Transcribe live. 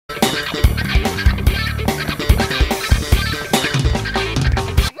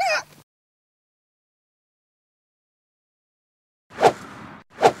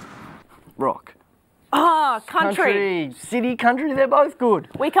Country. City, country, they're both good.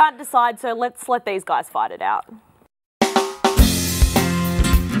 We can't decide, so let's let these guys fight it out.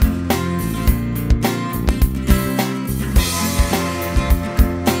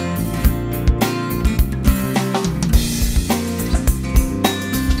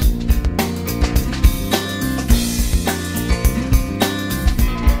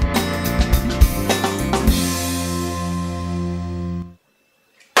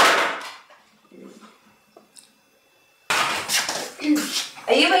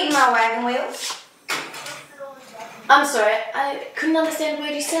 Are you eating my wagon wheels? I'm sorry, I couldn't understand a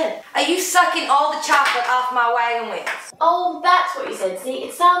word you said. Are you sucking all the chocolate off my wagon wheels? Oh, that's what you said. See,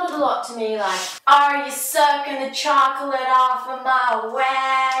 it sounded a lot to me like, are you sucking the chocolate off of my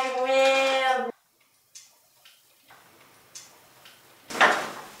wagon wheel?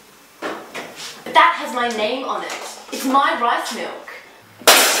 But that has my name on it. It's my rice milk.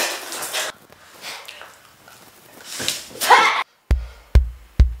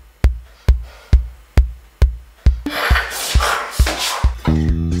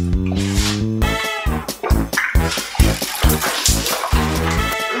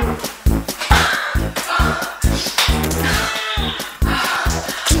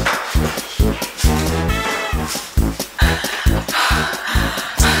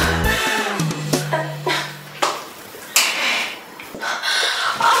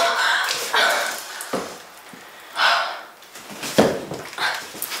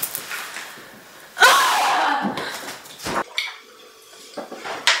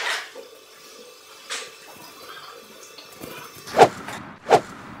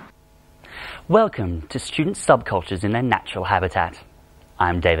 Welcome to Student Subcultures in Their Natural Habitat.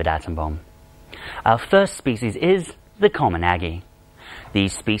 I'm David Attenborough. Our first species is the common Aggie.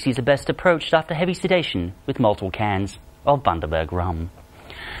 These species are best approached after heavy sedation with multiple cans of Bundaberg rum.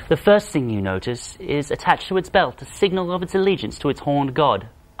 The first thing you notice is attached to its belt a signal of its allegiance to its horned god,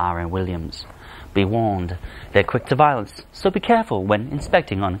 R.N. Williams. Be warned, they're quick to violence, so be careful when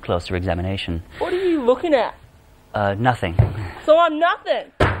inspecting on closer examination. What are you looking at? Nothing. So I'm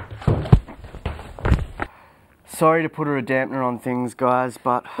nothing. Sorry to put a dampener on things, guys,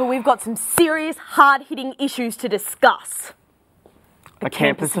 but we've got some serious, hard-hitting issues to discuss. a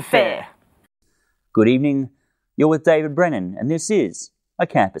campus affair. Good evening. You're with David Brennan, and this is A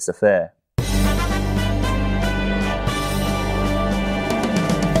Campus Affair.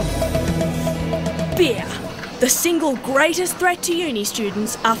 Beer, the single greatest threat to uni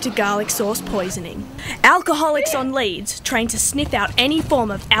students after garlic sauce poisoning. Alcoholics on Leeds, trained to sniff out any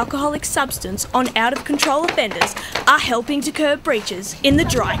form of alcoholic substance on out-of-control offenders, are helping to curb breaches in the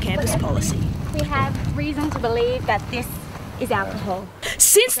dry campus policy. We have reason to believe that this is alcohol.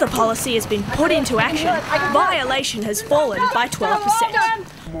 Since the policy has been put into action, violation has fallen by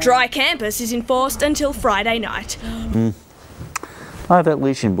 12%. Dry campus is enforced until Friday night. I have that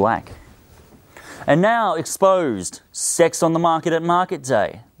leash in black. And now, exposed. Sex on the market at Market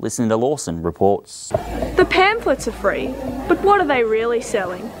Day. Listen to Lawson reports. The pamphlets are free, but what are they really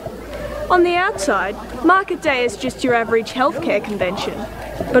selling? On the outside, Market Day is just your average healthcare convention.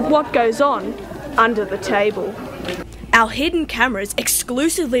 But what goes on under the table? Our hidden cameras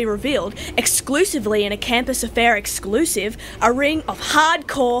exclusively revealed, exclusively in a Campus Affair exclusive, a ring of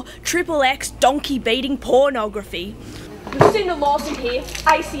hardcore XXX donkey-beating pornography. Lucinda Lawson here,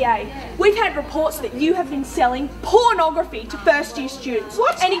 ACA. We've had reports that you have been selling pornography to first-year students.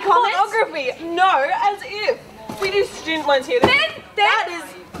 What? Any comments? Pornography? No, as if. We do student loans here.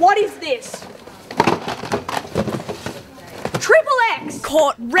 What is this? XXX!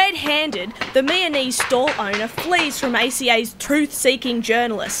 Caught red-handed, the Mianese stall owner flees from ACA's truth-seeking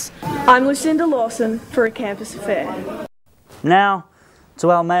journalists. I'm Lucinda Lawson for A Campus Affair. Now,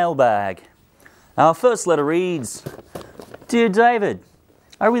 to our mailbag. Our first letter reads, Dear David,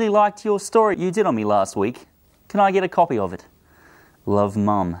 I really liked your story you did on me last week. Can I get a copy of it? Love,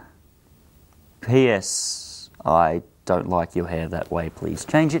 Mum. P.S. I don't like your hair that way. Please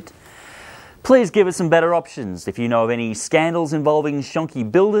change it. Please give us some better options. If you know of any scandals involving shonky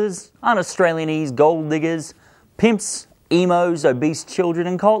builders, un-Australianese gold diggers, pimps, emos, obese children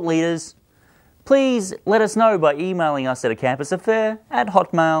and cult leaders, please let us know by emailing us at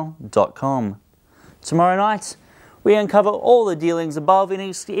acampusaffair@hotmail.com. Tomorrow night, we uncover all the dealings above in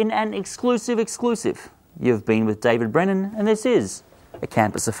an exclusive. You've been with David Brennan, and this is A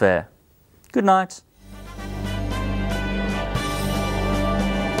Campus Affair. Good night.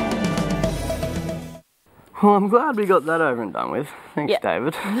 Well, I'm glad we got that over and done with. Thanks,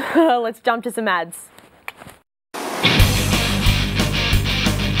 David. Let's jump to some ads.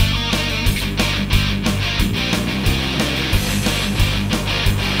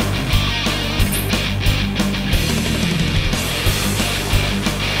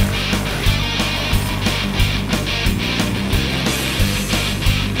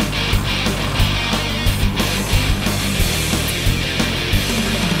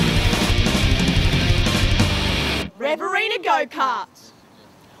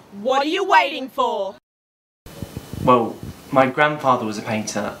 What are you waiting for? Well, my grandfather was a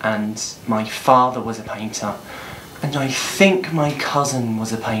painter and my father was a painter and I think my cousin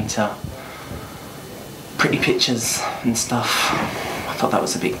was a painter. Pretty pictures and stuff. I thought that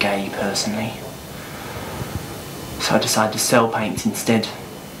was a bit gay, personally. So I decided to sell paints instead.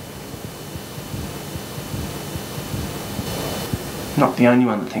 Not the only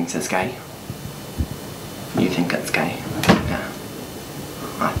one that thinks it's gay. You think it's gay? Yeah.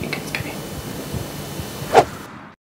 I think